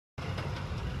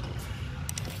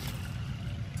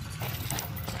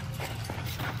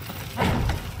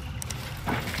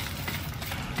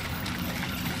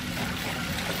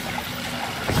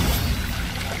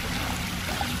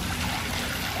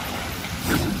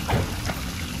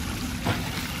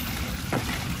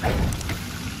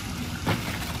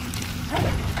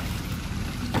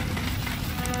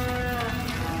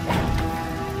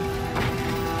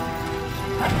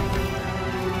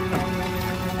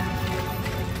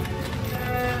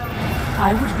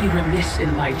I would be remiss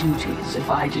in my duties if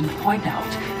I didn't point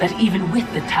out that even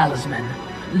with the talisman,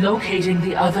 locating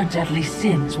the other deadly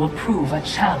sins will prove a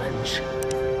challenge.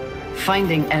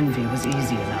 Finding envy was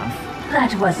easy enough.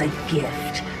 That was a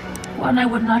gift. One I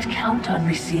would not count on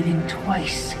receiving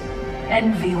twice.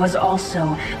 Envy was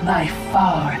also, by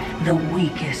far, the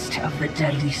weakest of the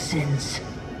deadly sins.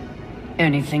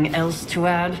 Anything else to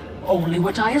add? Only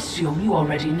what I assume you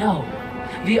already know.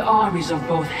 The armies of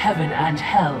both heaven and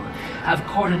hell have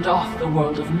cordoned off the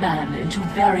world of man into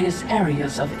various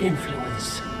areas of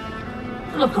influence.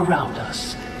 Look around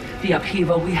us. The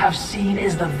upheaval we have seen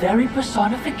is the very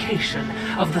personification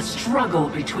of the struggle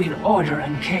between order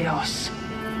and chaos.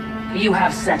 You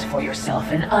have set for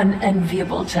yourself an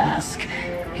unenviable task,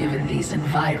 given these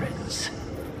environs.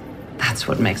 That's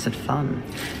what makes it fun.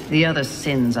 The other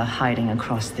sins are hiding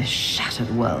across this shattered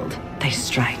world. They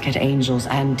strike at angels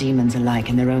and demons alike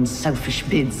in their own selfish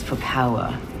bids for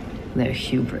power. Their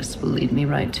hubris will lead me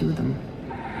right to them.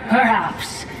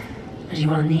 Perhaps, but you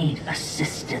will need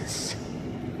assistance.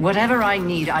 Whatever I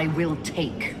need, I will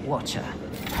take, Watcher.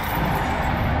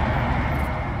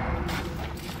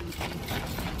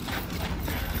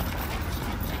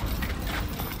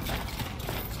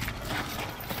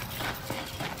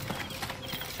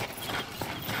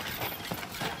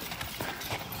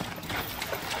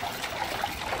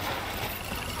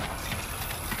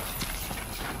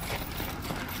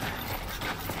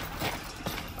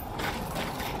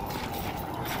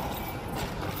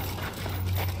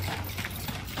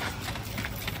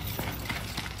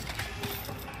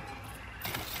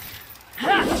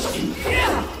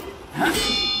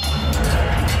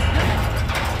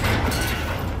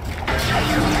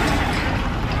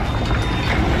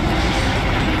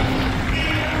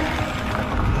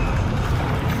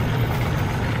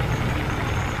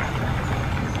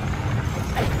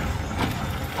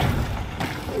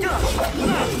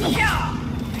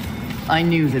 I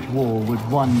knew that war would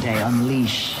one day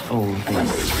unleash all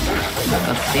this.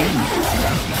 But see,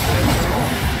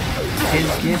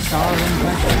 his gifts are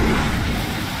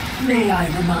impressive. May I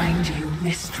remind you,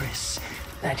 mistress,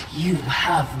 that you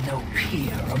have no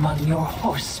peer among your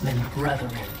horsemen brethren.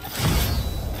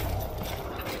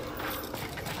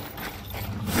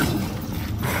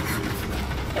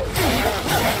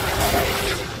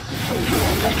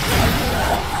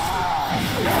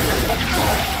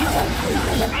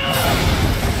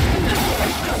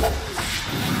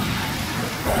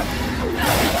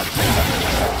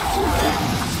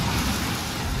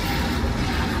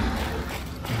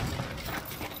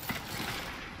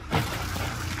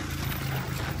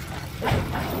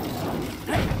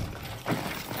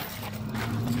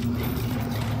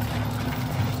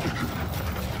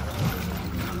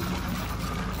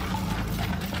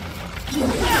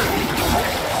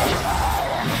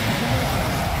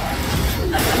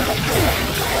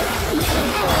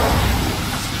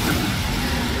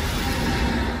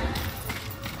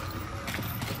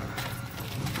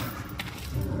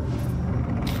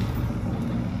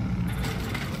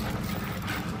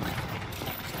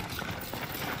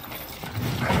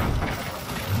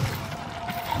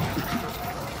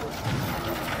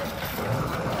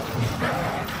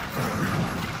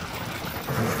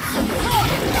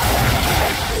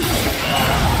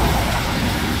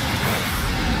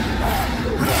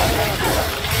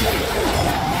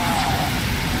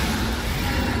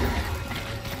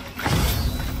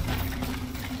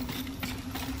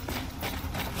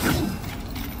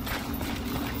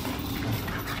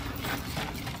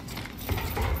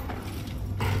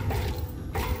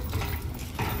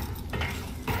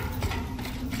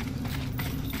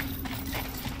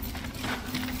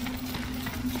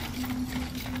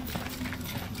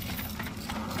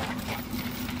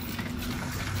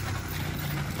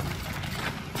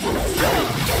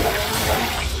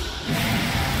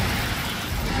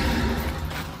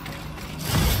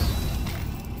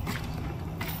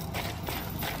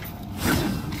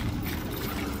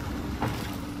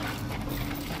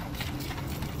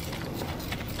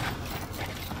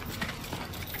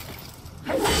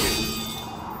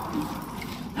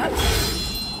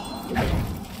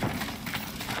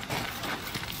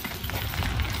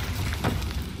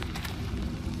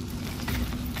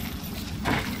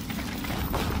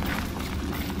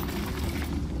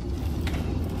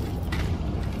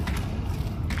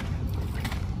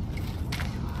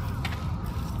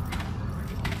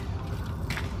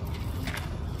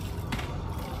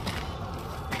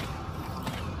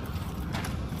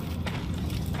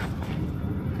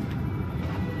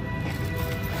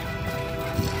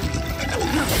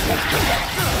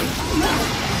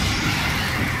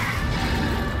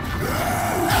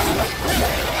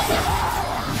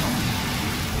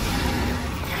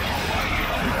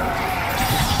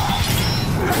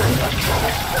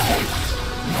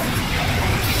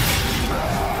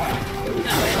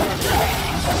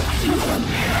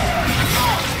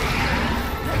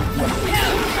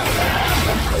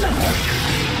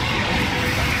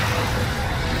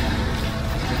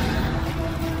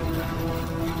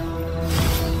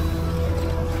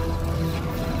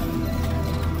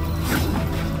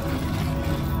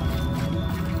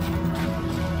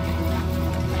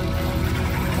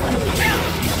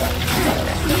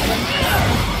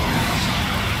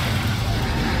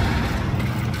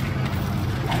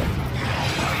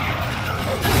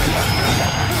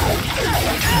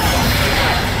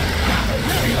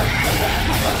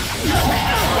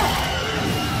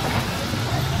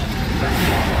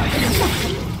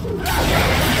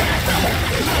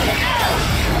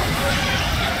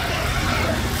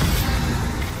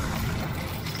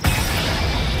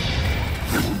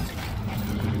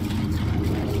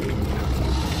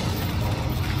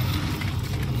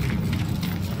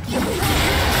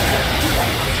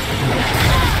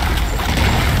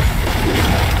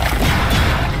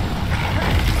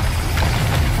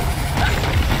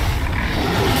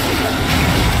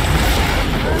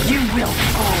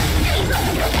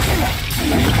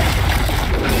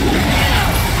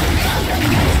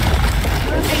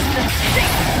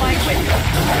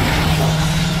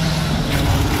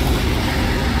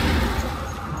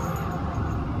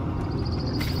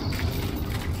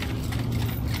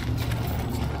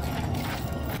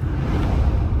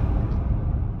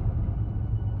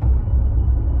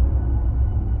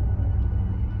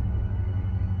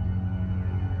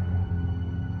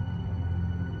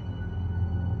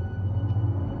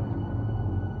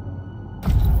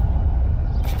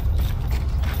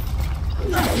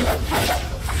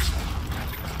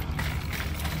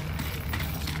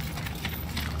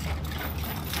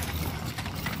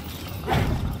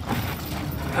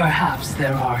 Perhaps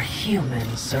there are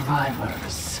human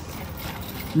survivors.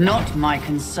 Not my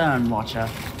concern, Watcher.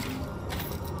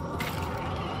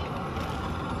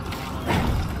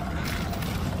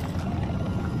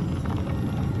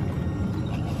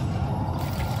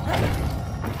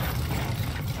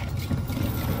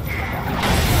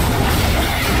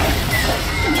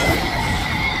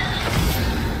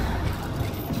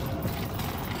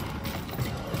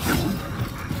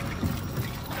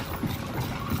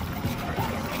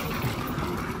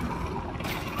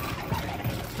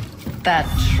 That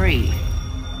tree.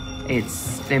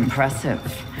 It's impressive.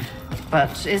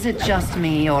 But is it just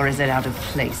me, or is it out of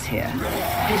place here?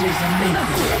 It is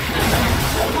amazing.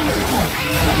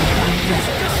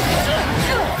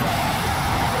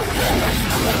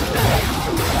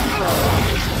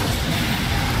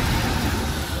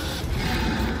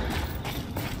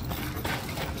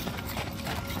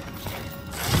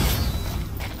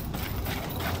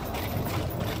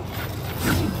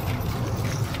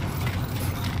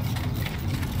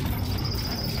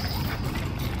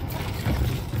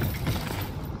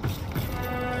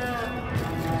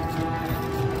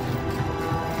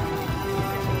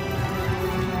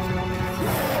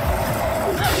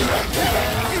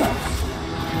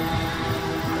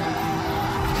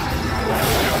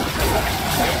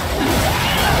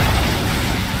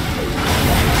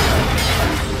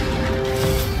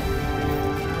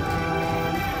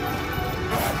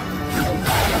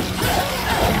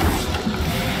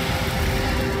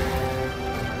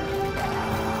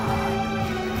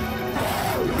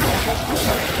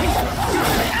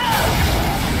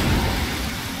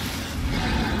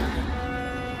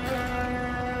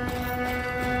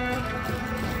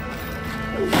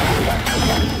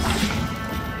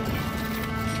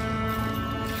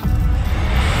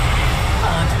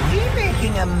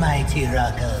 A mighty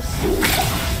ruckus.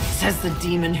 Says the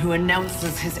demon who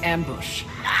announces his ambush.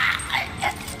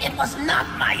 It was not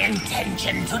my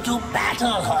intention to do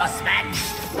battle, horseman.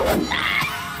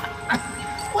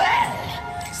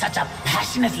 Well, such a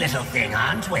passionate little thing,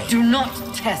 aren't we? Do not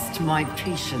test my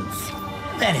patience.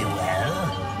 Very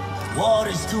well. War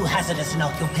is too hazardous an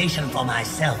occupation for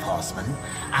myself, horseman.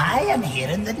 I am here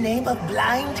in the name of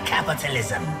blind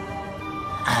capitalism.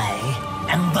 I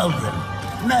am Vulgrim,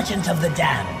 merchant of the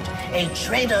damned, a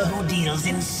trader who deals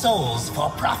in souls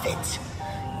for profit.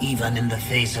 Even in the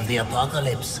face of the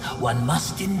apocalypse, one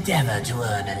must endeavor to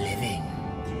earn a living.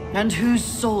 And whose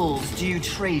souls do you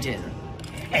trade in?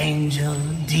 Angel,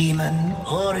 demon,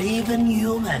 or even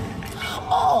human.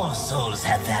 All souls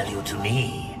have value to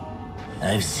me.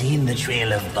 I've seen the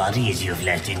trail of bodies you've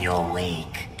left in your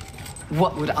wake.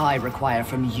 What would I require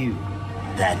from you?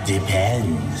 That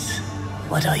depends.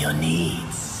 What are your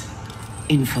needs?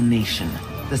 Information.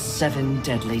 The 7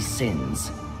 deadly sins.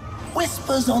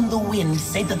 Whispers on the wind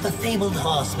say that the fabled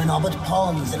horsemen are but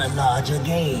pawns in a larger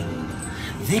game.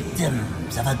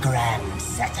 Victims of a grand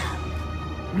setup.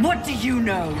 What do you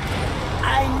know?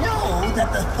 I know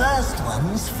that the first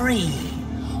one's free.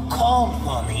 Call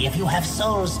for me if you have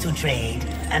souls to trade,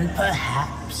 and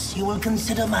perhaps you will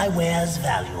consider my wares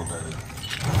valuable.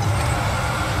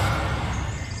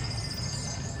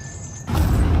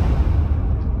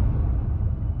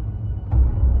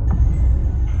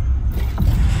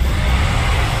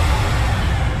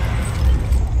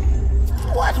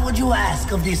 What would you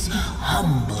ask of this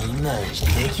humble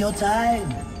merchant? Take your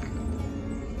time.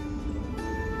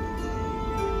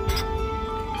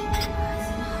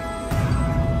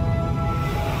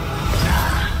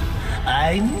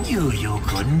 I knew you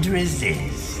couldn't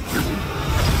resist.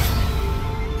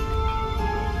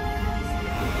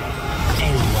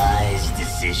 A wise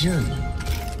decision.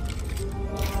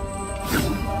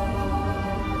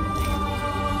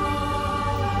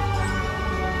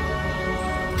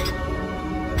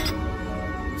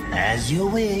 As you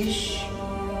wish.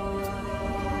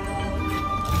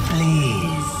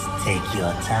 Please take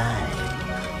your time.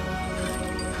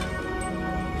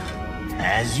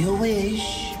 As you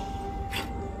wish.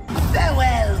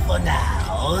 Farewell for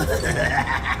now.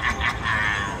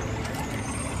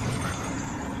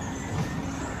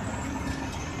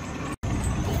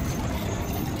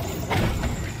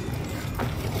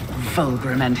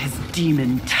 Vulgrim and his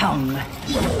demon tongue.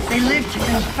 They live to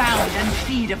confound and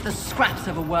feed off the scraps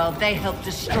of a world they helped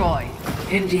destroy.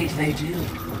 Indeed they do.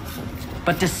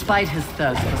 But despite his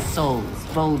thirst for souls,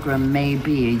 Vulgrim may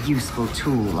be a useful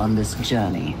tool on this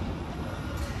journey.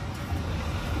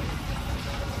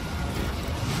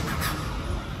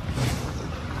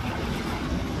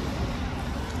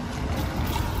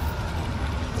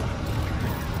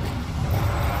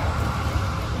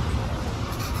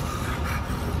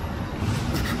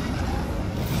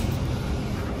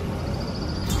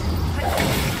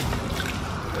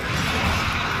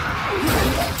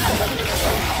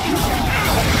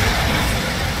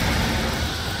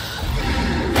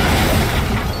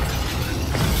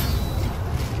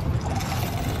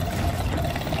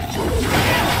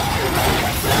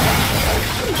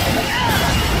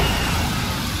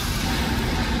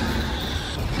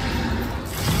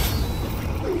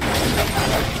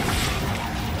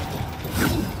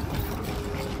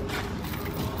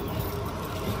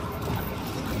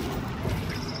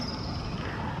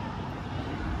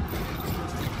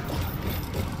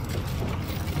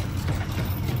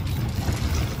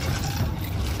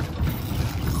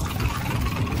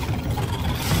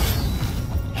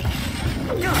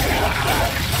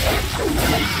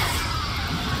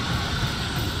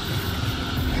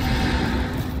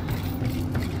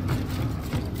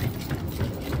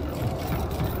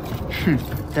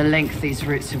 The length these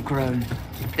roots have grown.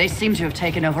 They seem to have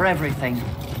taken over everything.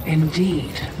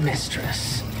 Indeed,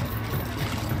 mistress.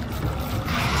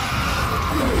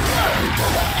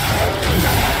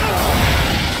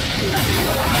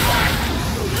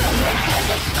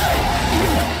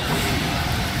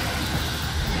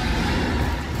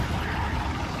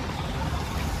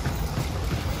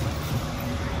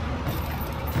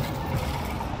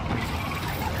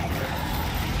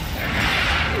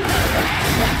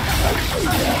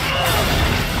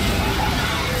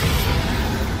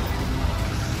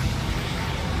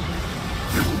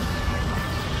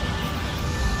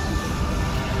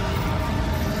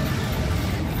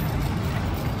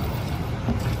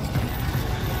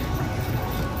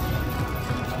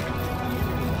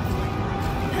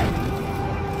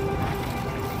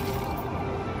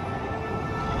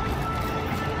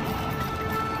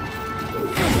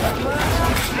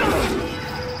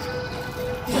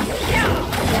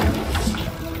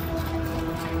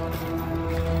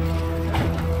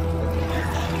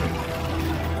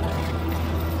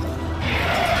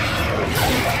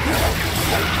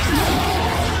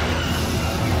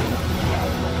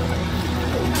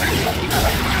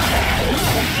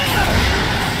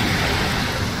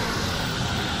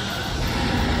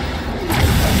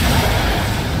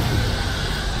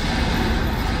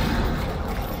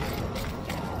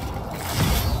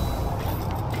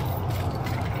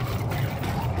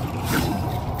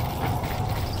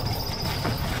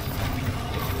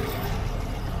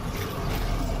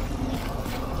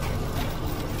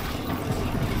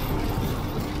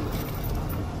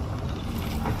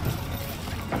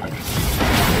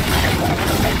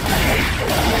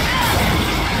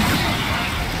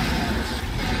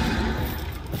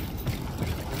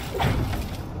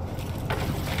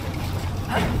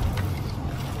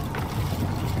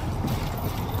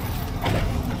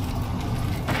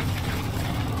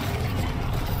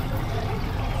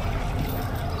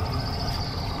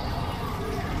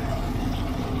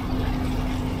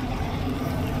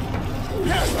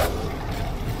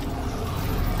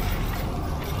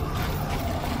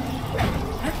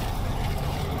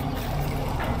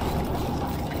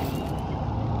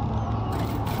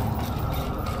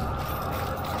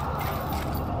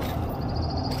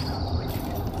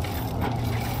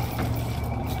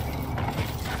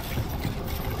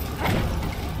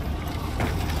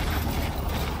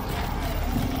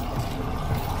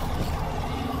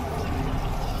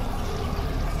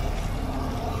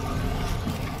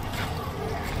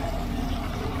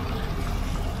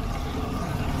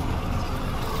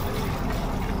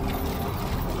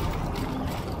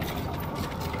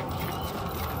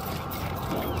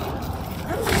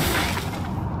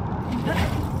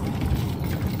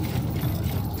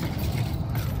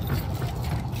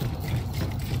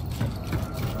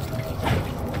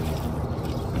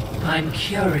 I'm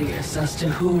curious as to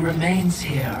who remains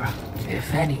here,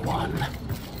 if anyone.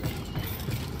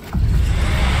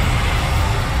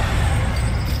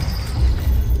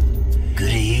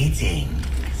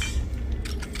 Greetings.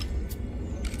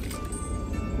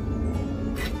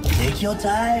 Take your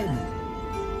time.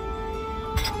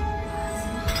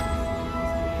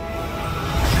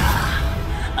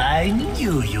 I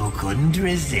knew you couldn't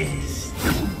resist.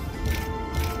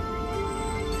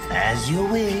 As you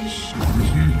wish.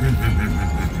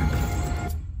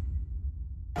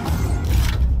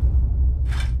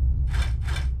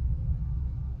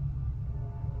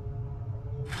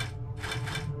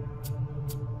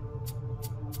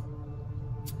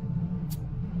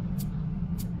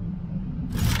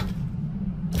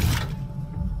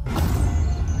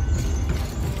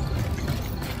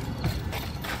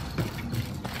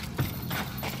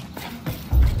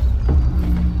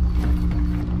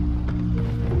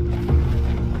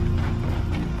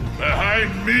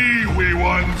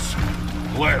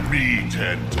 Let me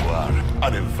tend to our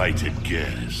uninvited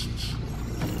guests.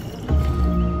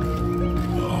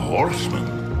 A horseman?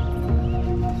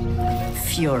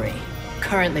 Fury.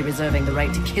 Currently reserving the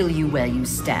right to kill you where you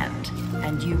stand.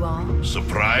 And you are?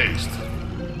 Surprised.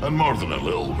 And more than a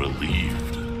little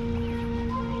relieved.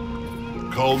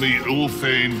 Call me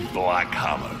Ulthane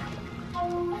Blackhammer.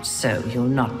 So you'll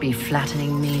not be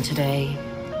flattening me today?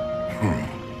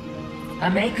 A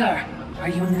maker, are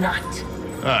you not?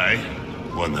 Aye,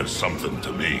 when there's something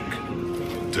to make.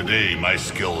 Today, my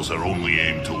skills are only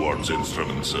aimed towards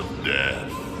instruments of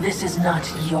death. This is not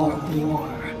your war.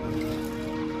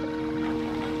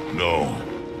 No,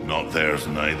 not theirs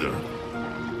neither.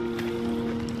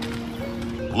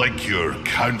 Like your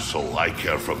council, I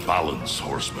care for balance,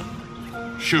 horsemen.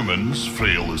 Humans,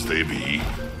 frail as they be,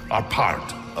 are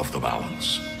part of the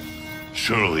balance.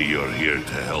 Surely you're here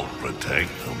to help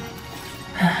protect them.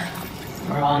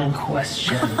 Wrong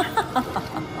question.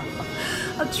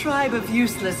 A tribe of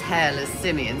useless, hairless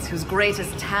simians whose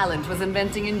greatest talent was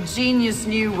inventing ingenious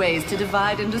new ways to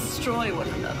divide and destroy one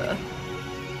another.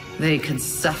 They could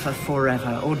suffer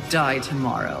forever or die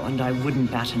tomorrow, and I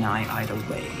wouldn't bat an eye either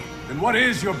way. Then what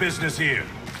is your business here?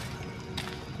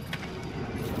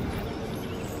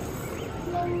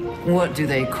 What do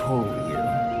they call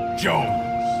you?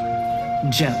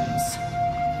 Jones. Jones.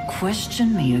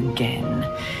 Question me again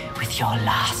with your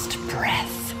last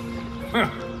breath.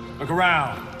 Look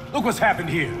around. Look what's happened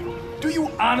here. Do you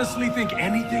honestly think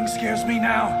anything scares me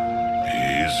now?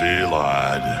 Easy,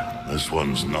 lad. This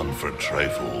one's none for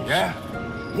trifles. Yeah?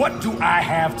 What do I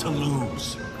have to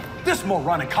lose? This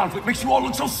moronic conflict makes you all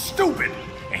look so stupid.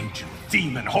 Angel,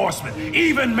 demon, horseman,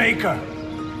 even maker.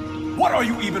 What are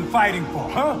you even fighting for,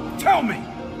 huh? Tell me!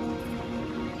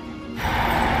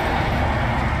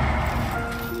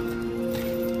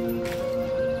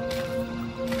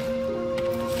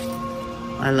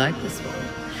 I like this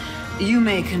one. You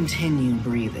may continue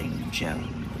breathing,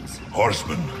 Jones.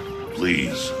 Horseman,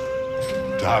 please.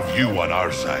 To have you on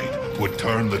our side would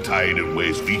turn the tide in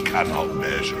ways we cannot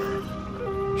measure.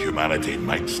 Humanity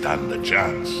might stand a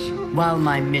chance. While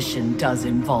my mission does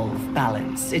involve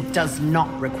balance, it does not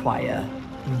require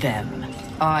them.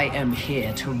 I am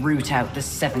here to root out the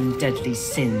 7 deadly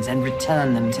sins and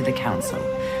return them to the Council.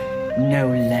 No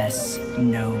less,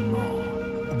 no more.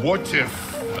 What if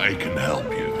I can help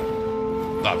you?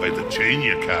 That bit of chain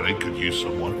you carry could use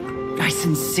some work. I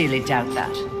sincerely doubt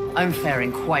that. I'm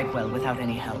faring quite well without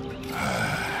any help.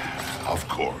 Of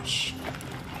course.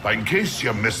 But in case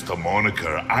you missed the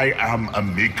moniker, I am a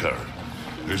maker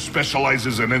who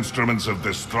specializes in instruments of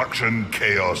destruction,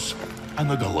 chaos, and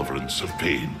the deliverance of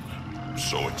pain.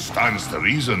 So it stands to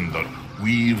reason that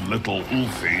we little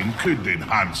Ulthane could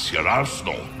enhance your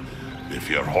arsenal if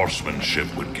your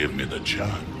horsemanship would give me the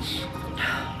chance.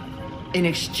 In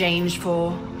exchange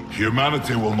for?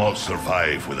 Humanity will not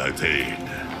survive without aid.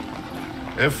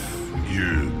 If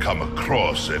you come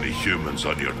across any humans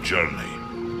on your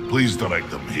journey, please direct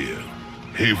them here.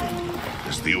 Haven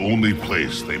is the only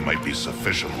place they might be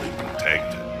sufficiently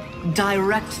protected.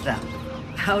 Direct them?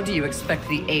 How do you expect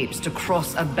the apes to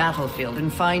cross a battlefield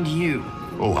and find you?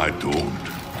 Oh, I don't.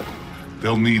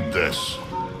 They'll need this.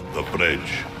 The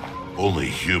bridge. Only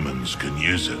humans can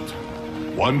use it.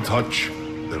 One touch,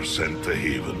 they're sent to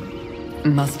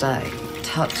Haven. Must I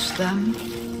touch them?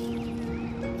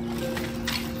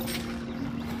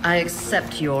 I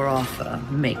accept your offer,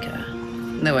 Maker.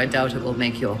 Though I doubt it will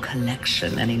make your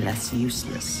collection any less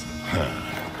useless.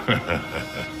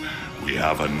 We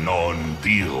have a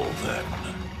non-deal, then.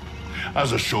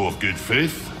 As a show of good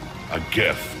faith, a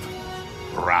gift.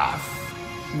 Wrath.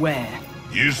 Where?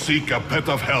 You seek a pit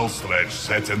of hellstretch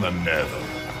set in the nether,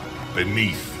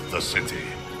 beneath the city.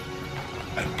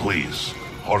 And please,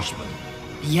 horsemen.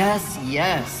 Yes,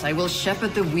 yes, I will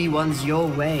shepherd the wee ones your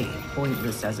way,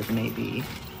 pointless as it may be.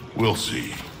 We'll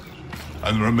see.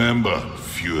 And remember,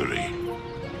 Fury,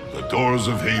 the doors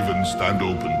of Haven stand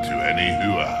open to any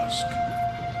who ask.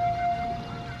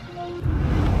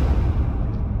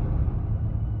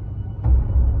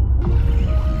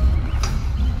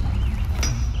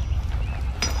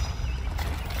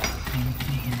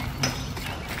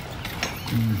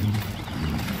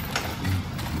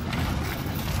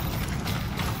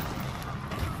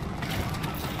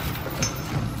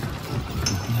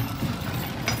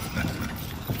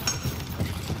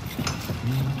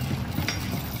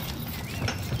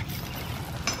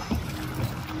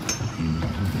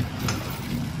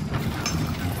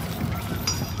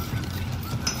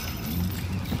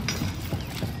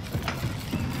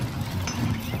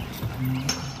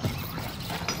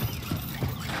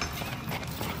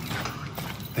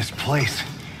 This place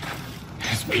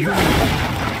is beautiful.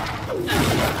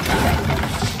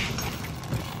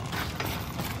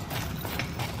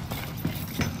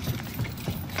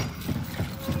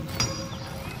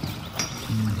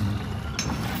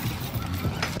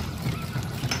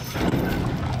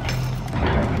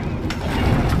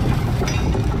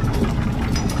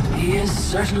 He is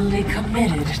certainly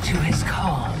committed to his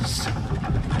cause.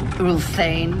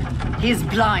 Ulthane, he is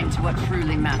blind to what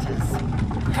truly matters.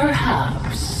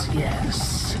 Perhaps,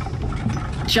 yes.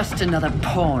 Just another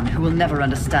pawn who will never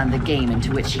understand the game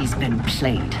into which he's been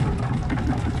played.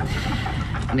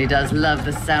 And he does love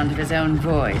the sound of his own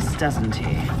voice, doesn't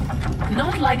he?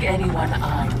 Not like anyone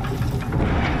I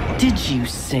know. Did you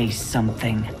say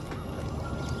something?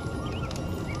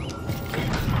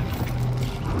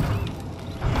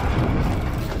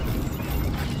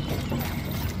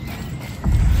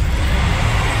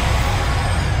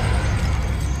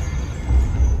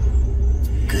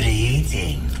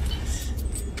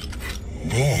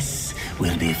 This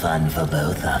will be fun for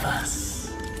both of us.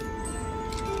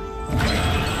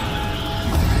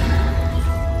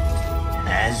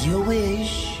 As you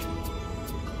wish.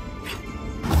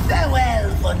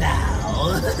 Farewell for now.